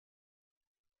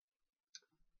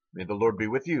May the Lord be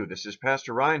with you. This is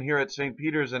Pastor Ryan here at St.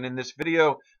 Peter's, and in this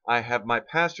video I have my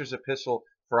pastor's epistle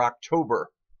for October,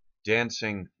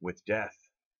 Dancing with Death.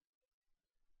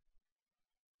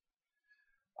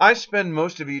 I spend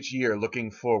most of each year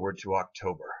looking forward to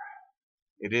October.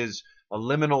 It is a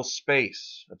liminal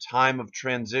space, a time of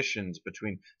transitions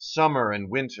between summer and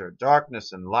winter,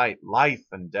 darkness and light, life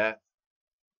and death.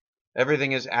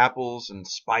 Everything is apples and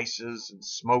spices and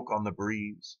smoke on the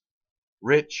breeze.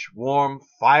 Rich, warm,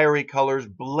 fiery colors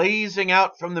blazing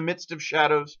out from the midst of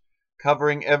shadows,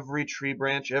 covering every tree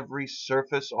branch, every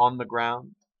surface on the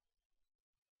ground.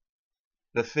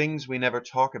 The things we never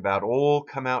talk about all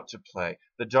come out to play.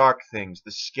 The dark things,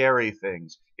 the scary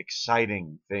things,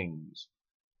 exciting things.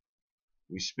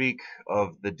 We speak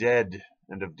of the dead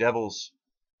and of devils,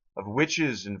 of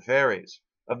witches and fairies,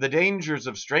 of the dangers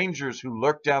of strangers who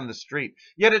lurk down the street.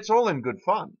 Yet it's all in good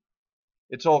fun.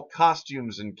 It's all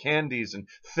costumes and candies and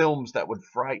films that would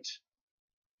fright.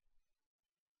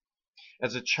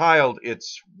 As a child,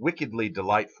 it's wickedly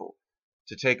delightful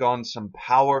to take on some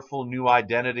powerful new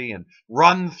identity and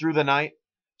run through the night,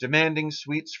 demanding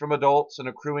sweets from adults and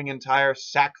accruing entire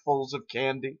sackfuls of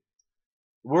candy.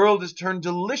 The world is turned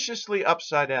deliciously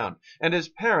upside down, and as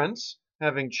parents,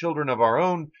 having children of our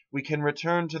own, we can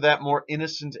return to that more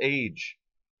innocent age,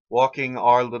 walking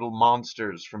our little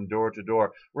monsters from door to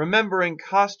door, remembering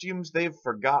costumes they've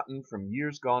forgotten from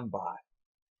years gone by.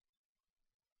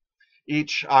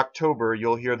 Each October,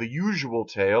 you'll hear the usual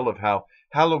tale of how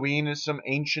Halloween is some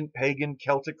ancient pagan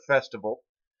Celtic festival,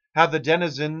 how the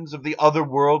denizens of the other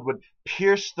world would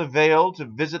pierce the veil to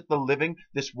visit the living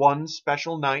this one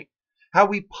special night, how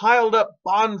we piled up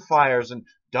bonfires and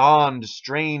donned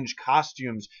strange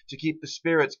costumes to keep the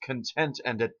spirits content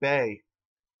and at bay.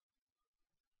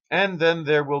 And then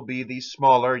there will be the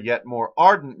smaller yet more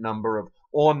ardent number of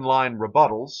online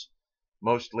rebuttals,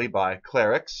 mostly by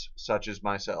clerics such as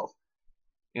myself,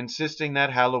 insisting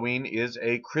that Halloween is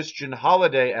a Christian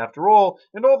holiday after all,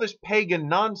 and all this pagan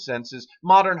nonsense is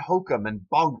modern hokum and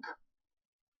bunk.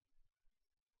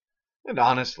 And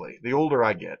honestly, the older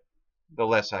I get, the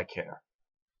less I care.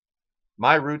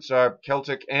 My roots are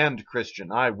Celtic and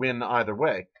Christian. I win either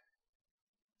way.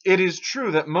 It is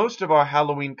true that most of our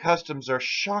Halloween customs are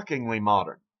shockingly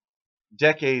modern,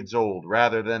 decades old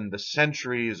rather than the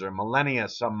centuries or millennia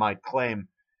some might claim.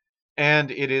 And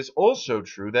it is also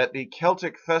true that the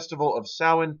Celtic festival of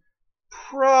Samhain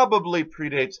probably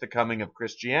predates the coming of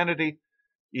Christianity,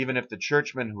 even if the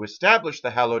churchmen who established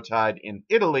the Hallowtide in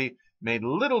Italy made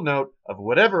little note of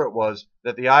whatever it was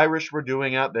that the Irish were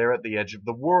doing out there at the edge of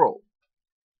the world.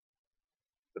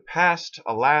 The past,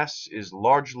 alas, is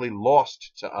largely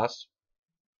lost to us.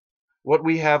 What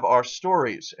we have are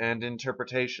stories and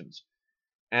interpretations,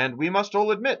 and we must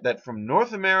all admit that from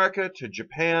North America to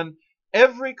Japan,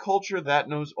 every culture that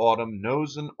knows autumn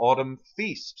knows an autumn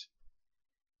feast.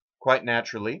 Quite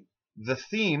naturally, the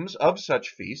themes of such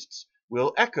feasts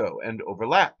will echo and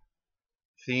overlap.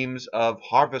 Themes of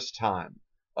harvest time,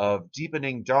 of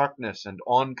deepening darkness and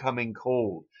oncoming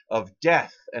cold, of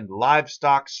death and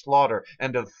livestock slaughter,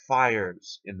 and of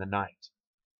fires in the night.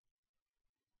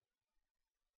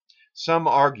 Some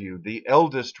argue the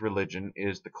eldest religion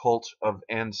is the cult of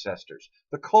ancestors,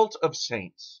 the cult of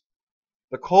saints,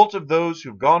 the cult of those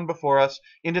who've gone before us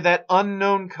into that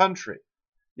unknown country,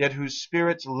 yet whose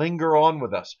spirits linger on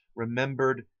with us,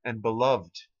 remembered and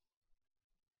beloved.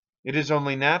 It is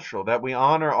only natural that we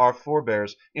honor our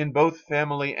forebears in both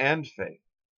family and faith.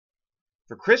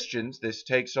 For Christians, this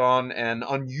takes on an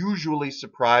unusually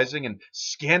surprising and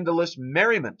scandalous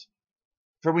merriment.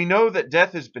 For we know that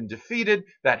death has been defeated,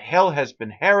 that hell has been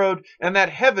harrowed, and that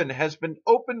heaven has been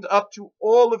opened up to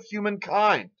all of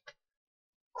humankind.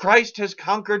 Christ has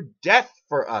conquered death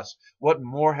for us. What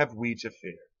more have we to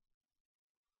fear?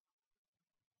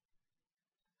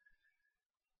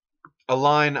 A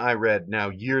line I read now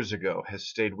years ago has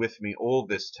stayed with me all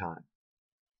this time.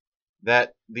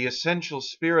 That the essential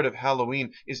spirit of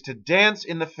Halloween is to dance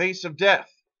in the face of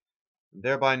death, and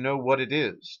thereby know what it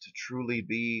is to truly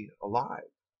be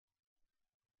alive.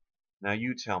 Now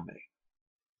you tell me,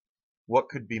 what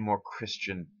could be more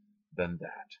Christian than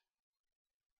that?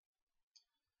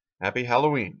 Happy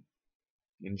Halloween.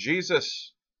 In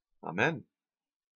Jesus, Amen.